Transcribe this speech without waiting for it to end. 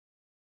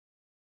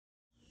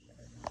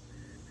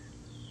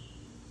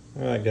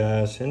All right,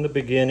 guys, in the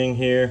beginning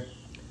here,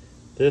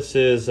 this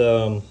is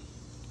the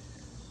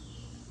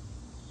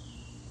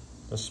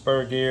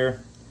spur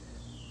gear.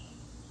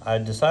 I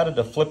decided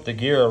to flip the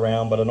gear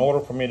around, but in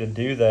order for me to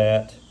do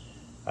that,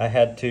 I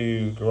had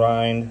to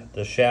grind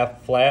the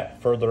shaft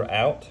flat further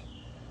out.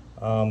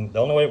 The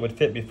only way it would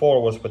fit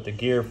before was with the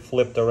gear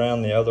flipped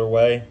around the other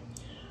way,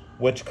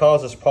 which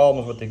causes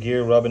problems with the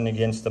gear rubbing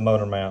against the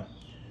motor mount.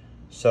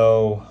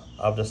 So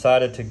I've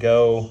decided to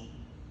go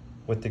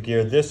with the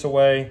gear this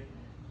way,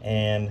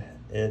 and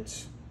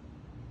it's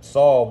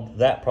solved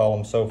that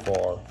problem so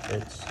far.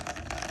 It's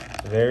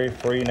very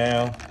free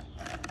now,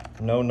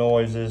 no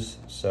noises.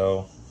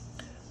 So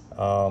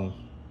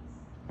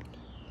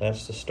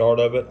that's the start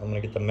of it. I'm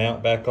gonna get the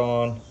mount back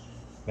on,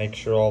 make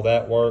sure all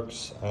that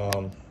works.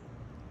 I'm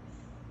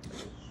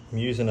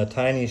using a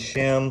tiny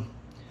shim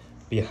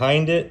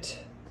behind it,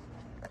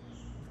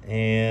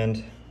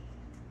 and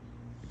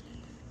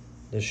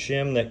the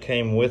shim that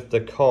came with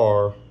the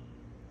car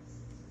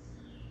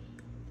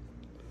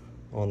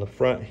on the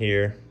front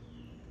here,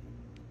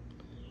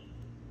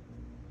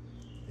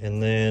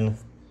 and then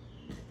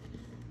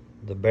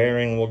the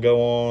bearing will go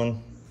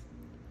on.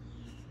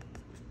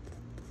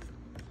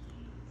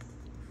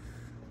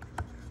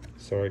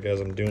 Sorry guys,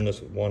 I'm doing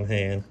this with one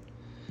hand.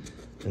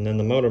 And then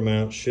the motor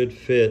mount should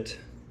fit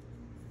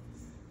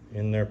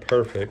in there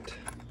perfect.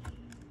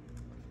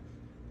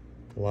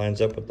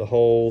 Lines up with the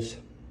holes.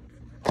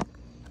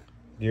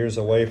 Gears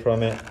away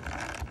from it.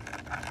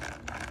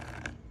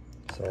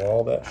 So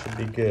all that should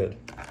be good.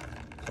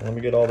 So let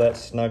me get all that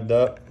snugged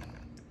up.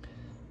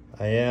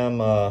 I am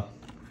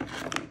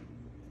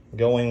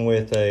going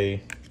with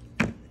a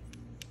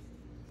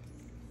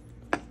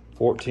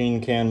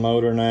 14 can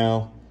motor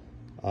now.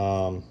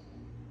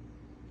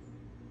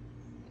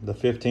 The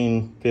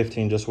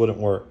 15 just wouldn't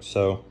work.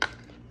 So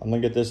I'm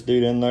gonna get this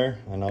dude in there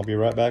and I'll be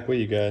right back with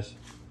you guys.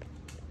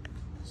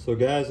 So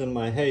guys, in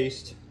my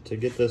haste to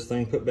get this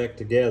thing put back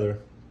together,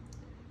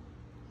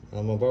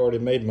 I've already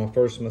made my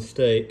first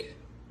mistake,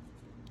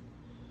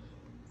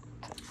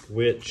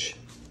 which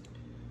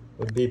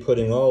would be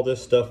putting all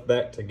this stuff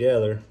back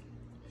together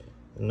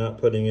and not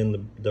putting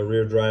in the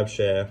rear drive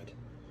shaft.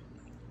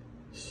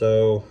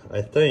 So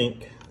I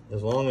think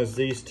as long as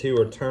these two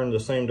are turned the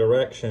same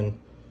direction,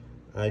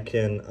 I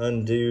can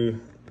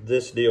undo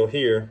this deal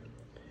here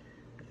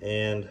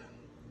and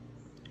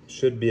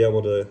should be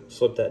able to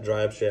slip that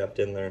drive shaft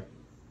in there.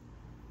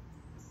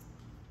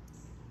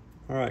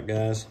 All right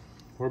guys,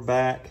 we're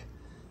back.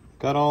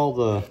 Got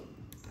all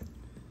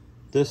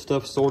this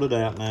stuff sorted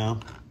out now.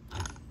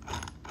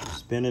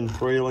 Spinning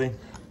freely.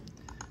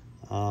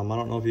 I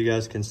don't know if you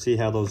guys can see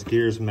how those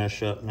gears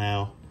mesh up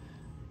now.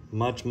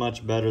 Much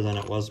better than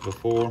it was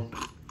before.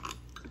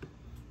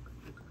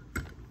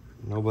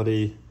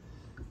 Nobody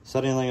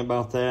said anything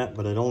about that,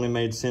 but it only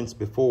made sense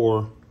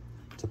before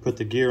to put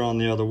the gear on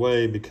the other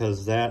way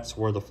because that's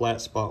where the flat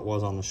spot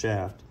was on the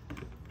shaft.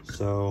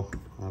 So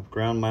I've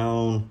ground my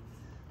own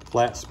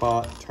flat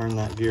spot, turned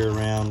that gear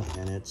around,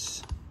 and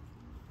it's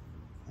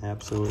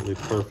absolutely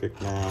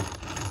perfect now.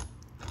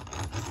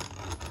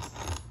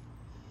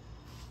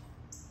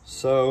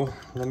 So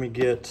let me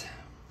get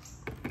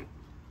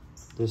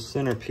this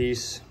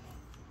centerpiece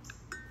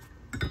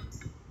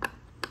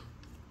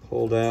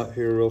pulled out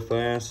here real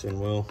fast and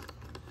we'll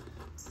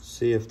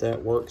see if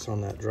that works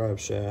on that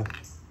drive shaft.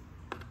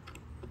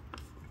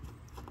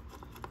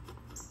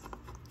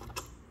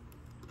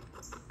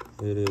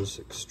 It is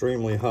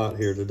extremely hot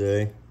here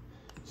today,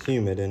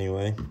 humid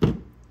anyway.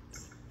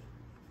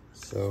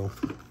 So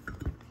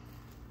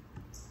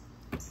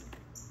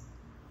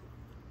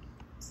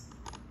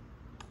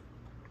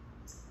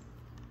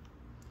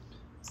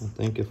I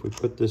think if we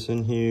put this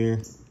in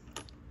here,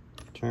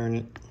 turn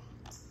it,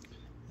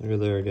 look at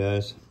there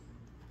guys.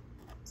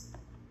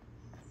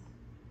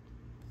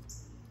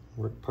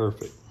 Worked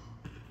perfect.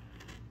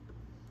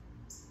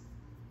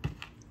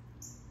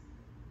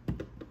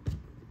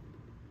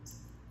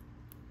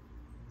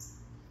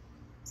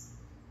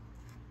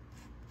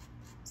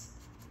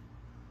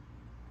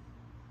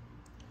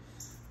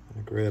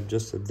 I grab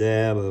just a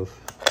dab of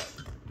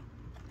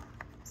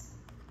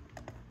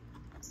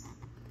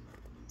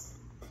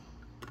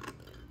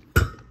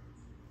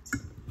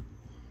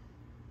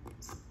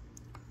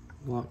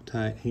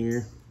Loctite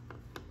here.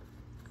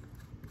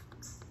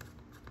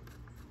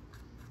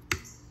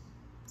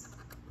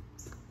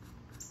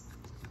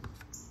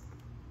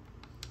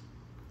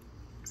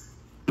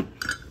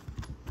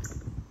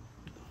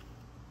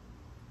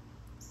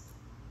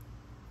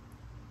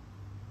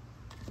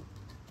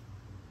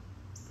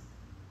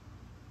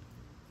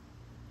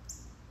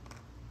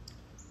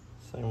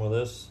 Same with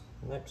this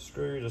next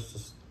screw, just a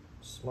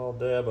small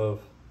dab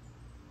of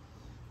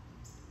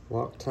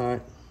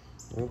Loctite.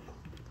 Nope.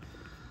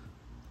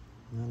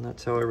 And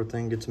that's how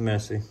everything gets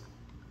messy.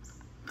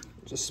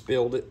 Just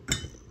spilled it.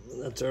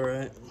 That's all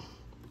right.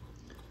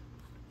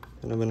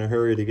 Kind of in a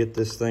hurry to get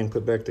this thing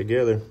put back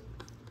together.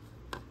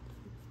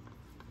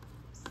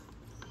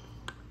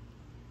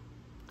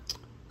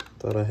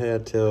 Thought I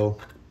had till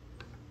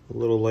a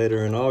little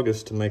later in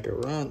August to make it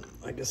run.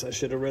 I guess I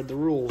should have read the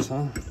rules,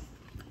 huh?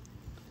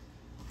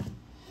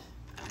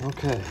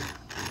 Okay,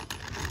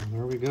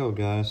 there we go,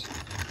 guys.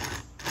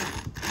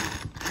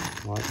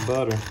 Like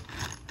butter.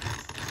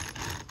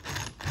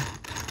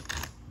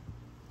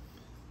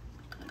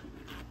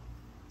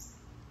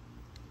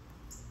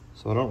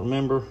 So I don't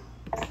remember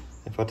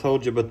if I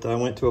told you, but I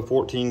went to a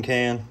 14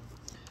 can.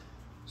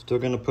 Still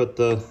gonna put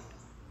the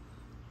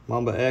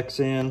Mamba X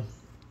in.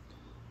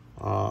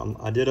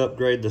 I did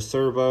upgrade the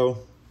servo.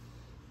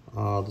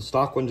 The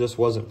stock one just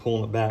wasn't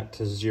pulling it back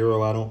to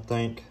 0, I don't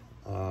think.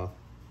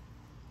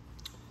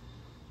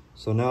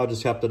 So now I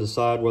just have to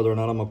decide whether or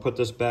not I'm gonna put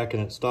this back in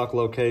its stock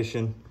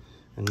location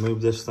and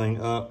move this thing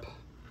up,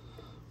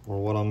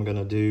 or what I'm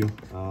gonna do.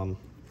 I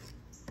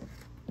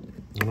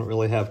don't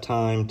really have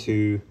time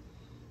to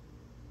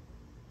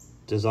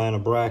design a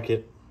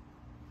bracket.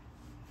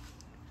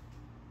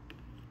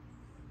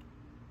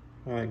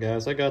 All right,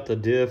 guys, I got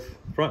the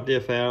front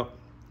diff out,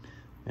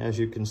 as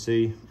you can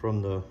see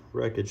from the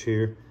wreckage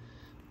here.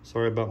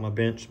 Sorry about my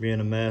bench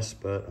being a mess,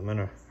 but I'm in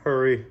a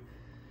hurry.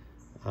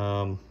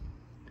 But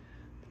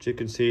you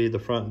can see the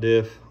front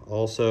diff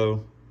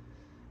also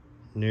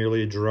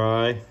nearly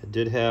dry. It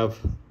did have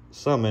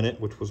some in it,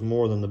 which was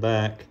more than the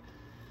back.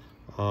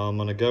 I'm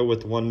gonna go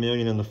with 1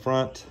 million in the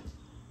front.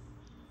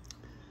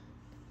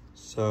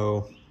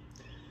 So,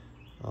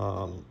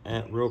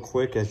 real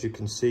quick, as you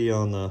can see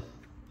on the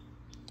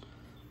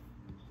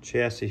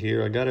chassis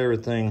here, I got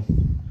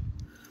everything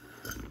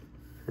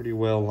pretty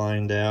well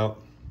lined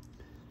out.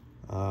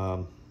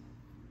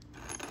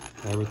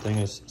 Everything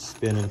is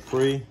spinning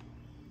free.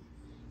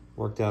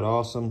 Worked out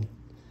awesome.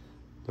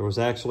 There was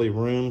actually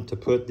room to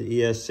put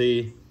the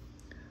ESC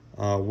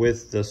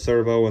with the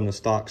servo in the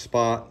stock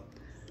spot.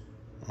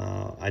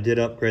 I did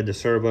upgrade the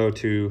servo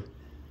to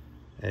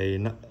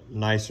a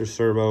nicer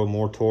servo,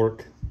 more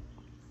torque.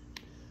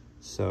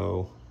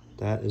 So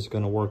that is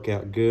going to work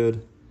out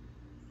good.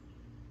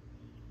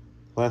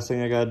 Last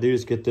thing I got to do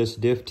is get this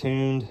diff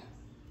tuned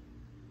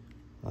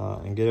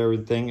and get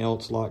everything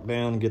else locked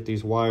down, get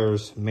these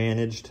wires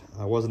managed.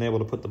 I wasn't able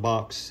to put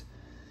the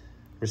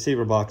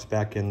receiver box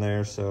back in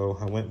there, so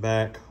I went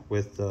back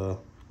with the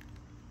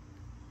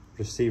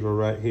receiver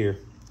right here.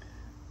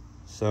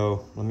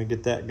 So let me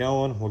get that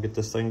going. We'll get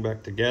this thing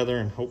back together,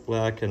 and hopefully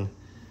I can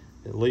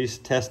at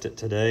least test it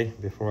today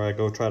before I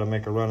go try to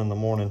make a run in the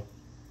morning.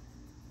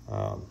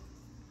 But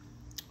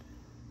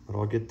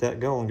I'll get that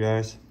going,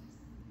 guys.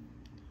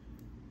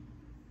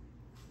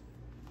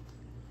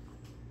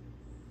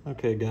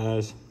 Okay,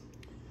 guys,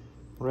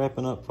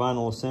 wrapping up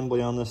final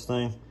assembly on this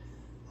thing.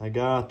 I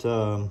got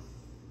 1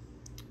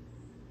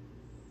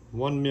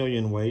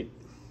 million weight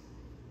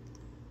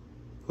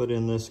put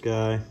in this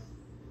guy.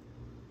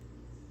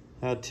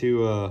 Had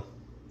to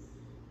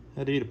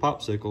eat a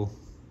popsicle.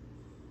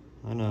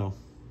 I know,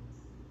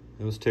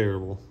 it was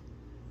terrible,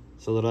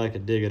 so that I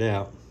could dig it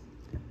out,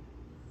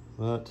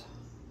 but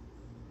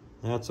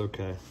that's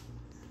okay.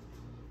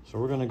 So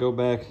we're gonna go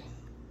back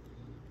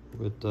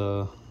with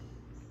the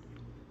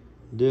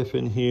diff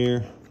in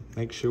here,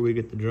 make sure we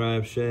get the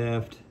drive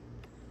shaft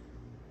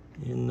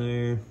in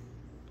there.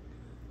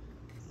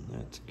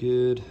 That's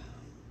good.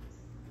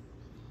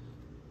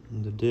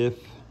 And the diff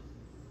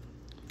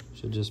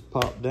should just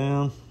pop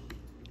down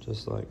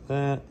just like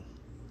that.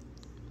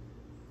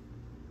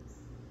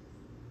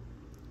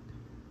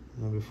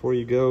 Now before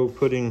you go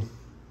putting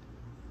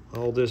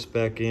all this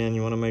back in,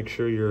 you want to make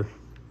sure your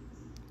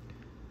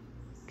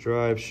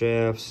drive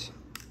shafts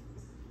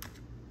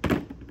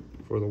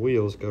for the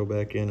wheels go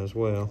back in as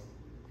well.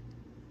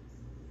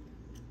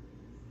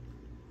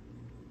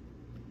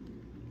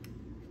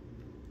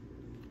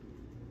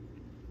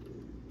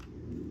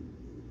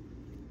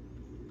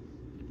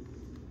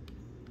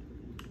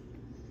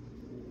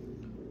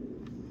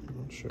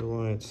 Not sure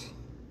why it's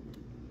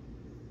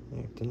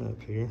acting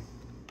up here.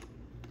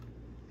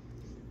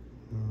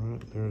 All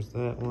right, there's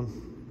that one.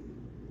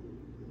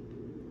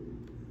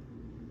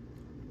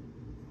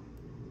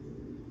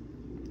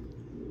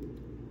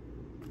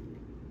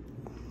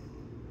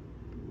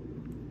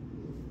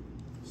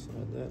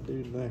 Slide that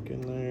dude back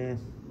in there.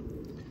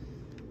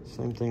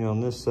 Same thing on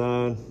this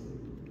side.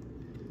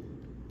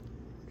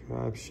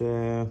 Drive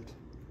shaft.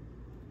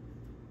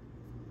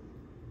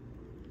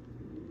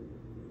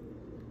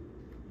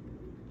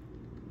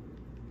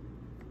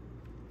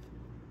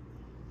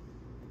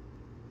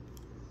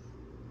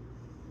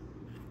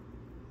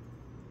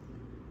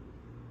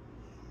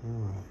 All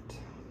right.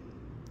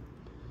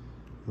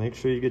 Make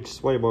sure you get your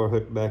sway bar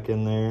hook back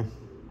in there.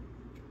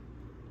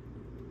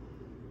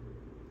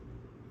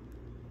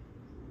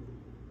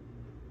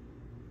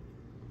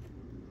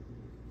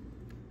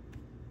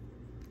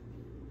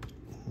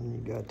 And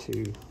you got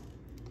to,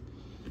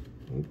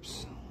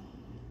 oops.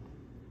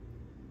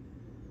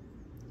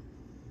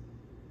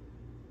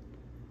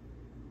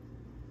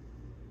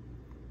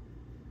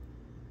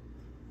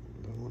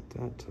 Don't want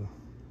that to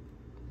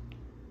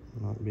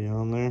not be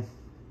on there.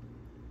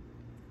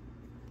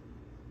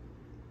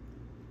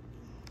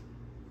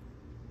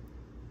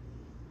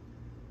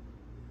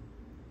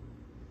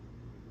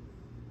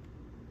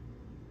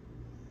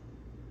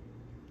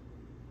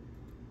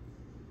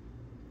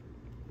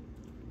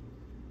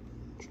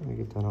 Trying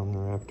to get that on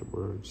there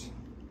afterwards.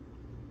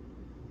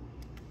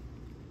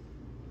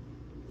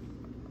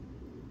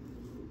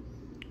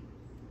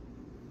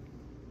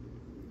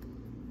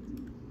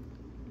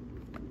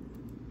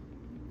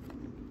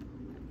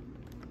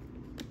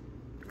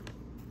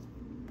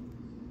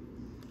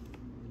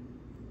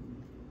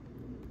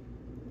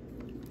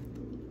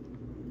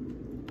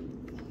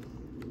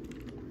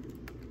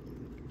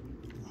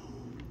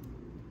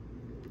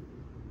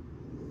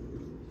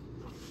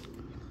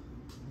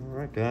 All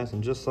right, guys,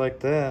 and just like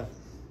that,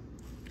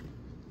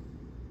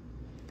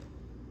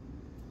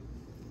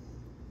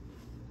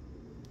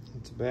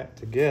 it's back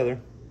together.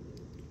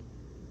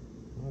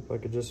 If I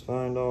could just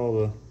find all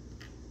the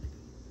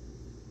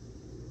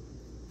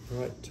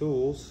right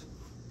tools.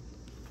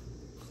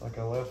 Looks like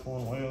I left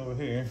one way over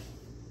here.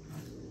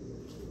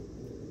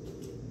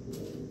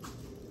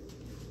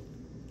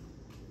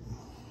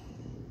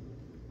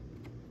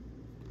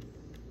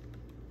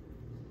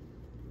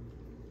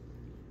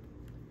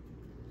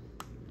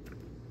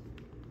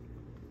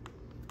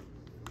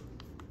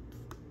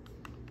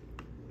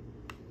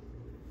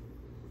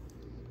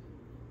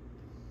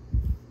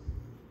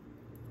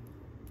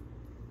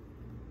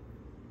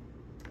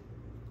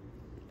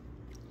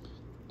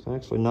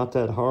 It's actually not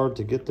that hard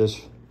to get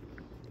this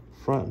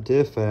front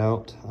diff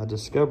out. I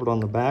discovered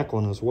on the back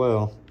one as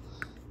well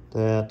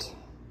that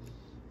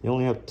you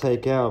only have to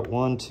take out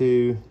 1,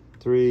 2,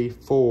 3,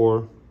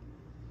 4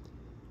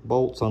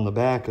 bolts on the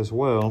back as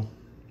well.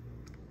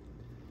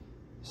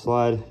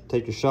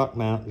 Take your shock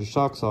mount, your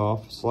shocks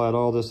off, slide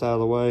all this out of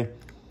the way,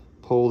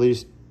 pull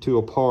these two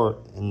apart,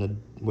 and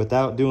you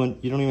don't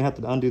even have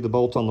to undo the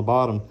bolts on the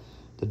bottom.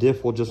 The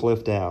diff will just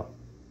lift out.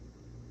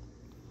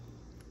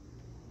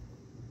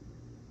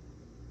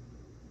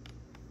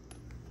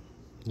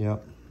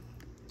 Yep.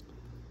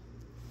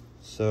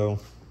 So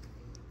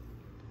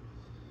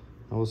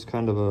I was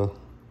kind of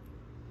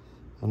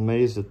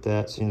amazed at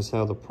that, seeing as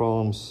how the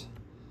problems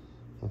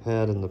I've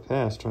had in the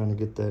past trying to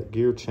get that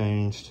gear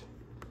changed.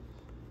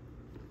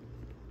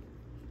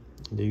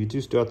 You do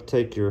still have to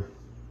take your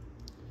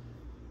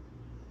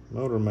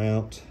motor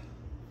mount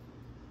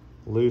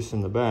loose in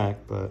the back,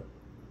 but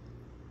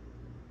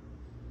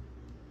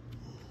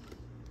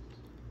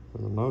for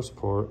the most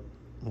part,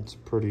 it's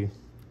pretty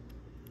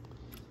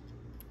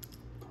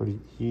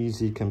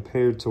easy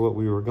compared to what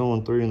we were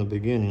going through in the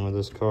beginning with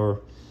this car,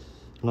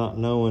 not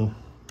knowing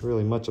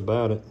really much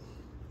about it.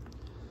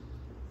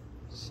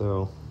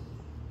 So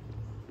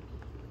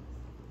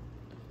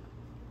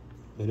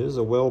it is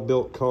a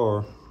well-built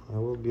car. I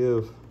will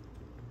give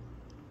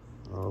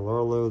our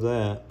Larlo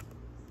that.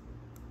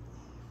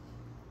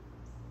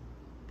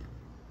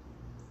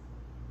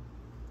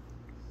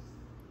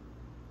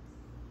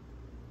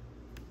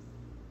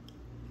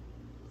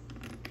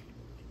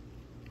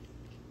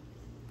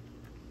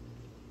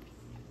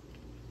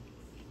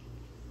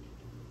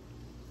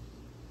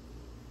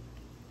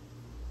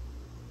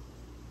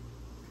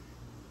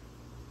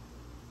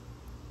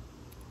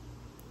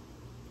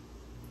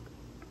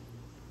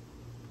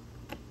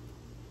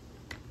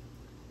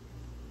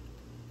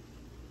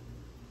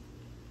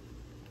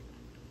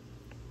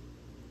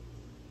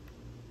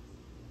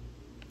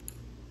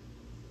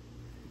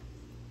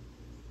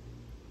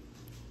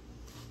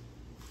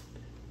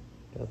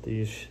 Got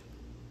these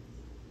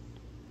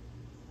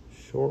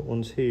short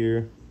ones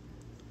here.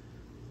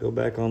 Go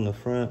back on the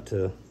front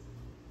to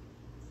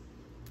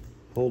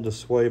hold the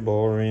sway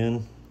bar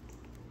in.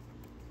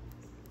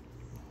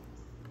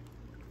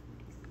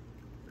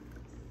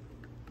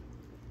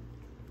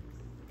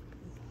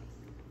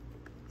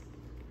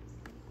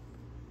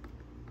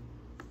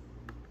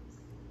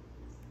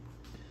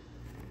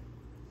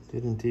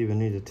 Didn't even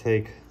need to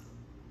take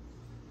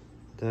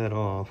that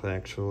off,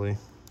 actually.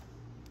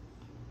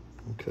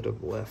 I could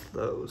have left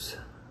those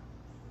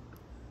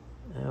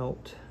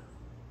out.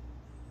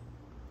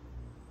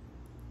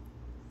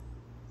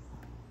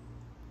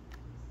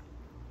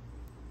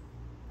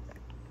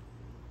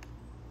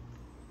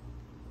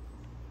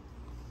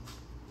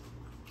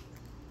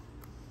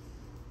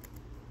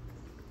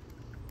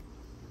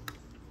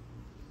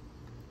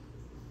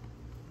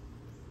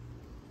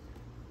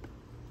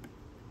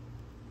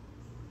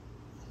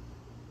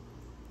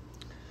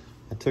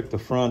 I took the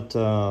front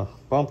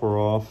bumper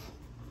off,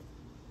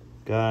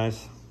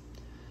 guys,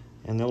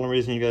 and the only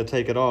reason you got to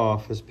take it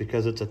off is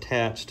because it's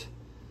attached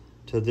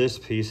to this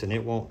piece and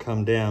it won't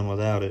come down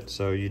without it.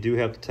 So you do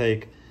have to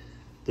take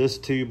this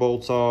 2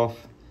 bolts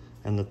off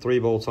and the 3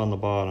 bolts on the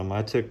bottom.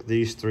 I took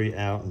these 3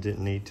 out and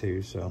didn't need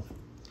to, so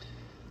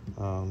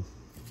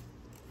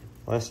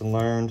lesson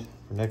learned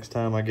for next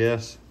time, I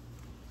guess.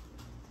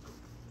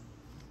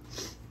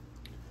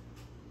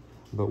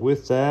 But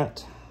with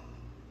that,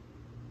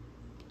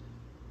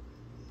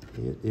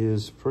 it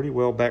is pretty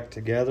well back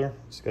together.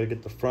 Just got to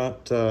get the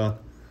front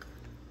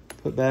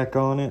put back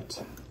on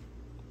it.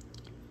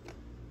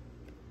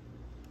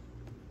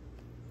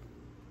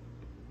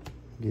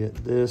 Get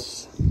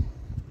this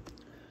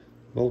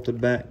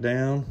bolted back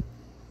down.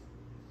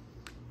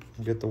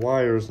 Get the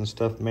wires and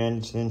stuff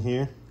managed in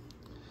here.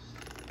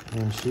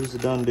 And she's a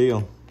done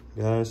deal,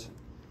 guys.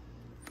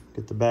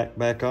 get the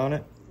back on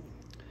it.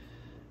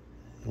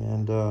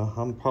 And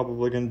I'm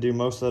probably going to do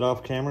most of that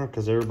off camera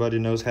because everybody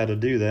knows how to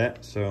do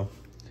that. So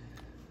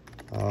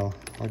I'll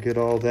get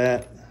all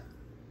that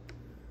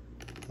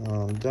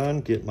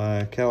done, get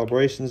my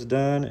calibrations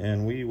done,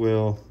 and we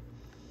will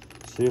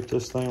see if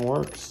this thing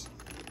works.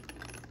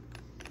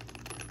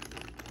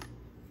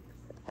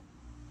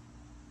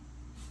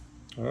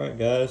 All right,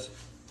 guys,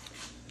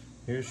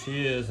 here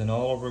she is in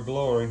all of her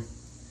glory.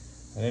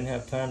 I didn't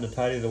have time to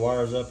tidy the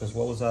wires up as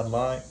well as I'd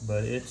like,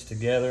 but it's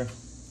together.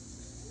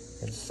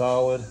 It's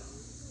solid.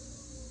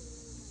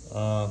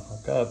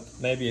 I've got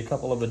maybe a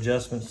couple of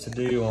adjustments to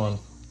do on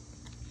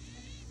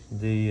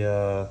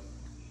the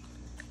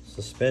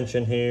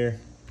suspension here,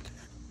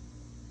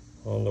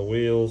 on the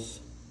wheels,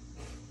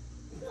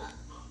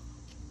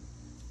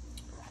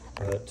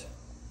 but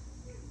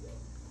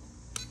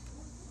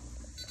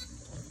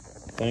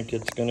I think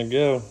it's gonna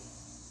go.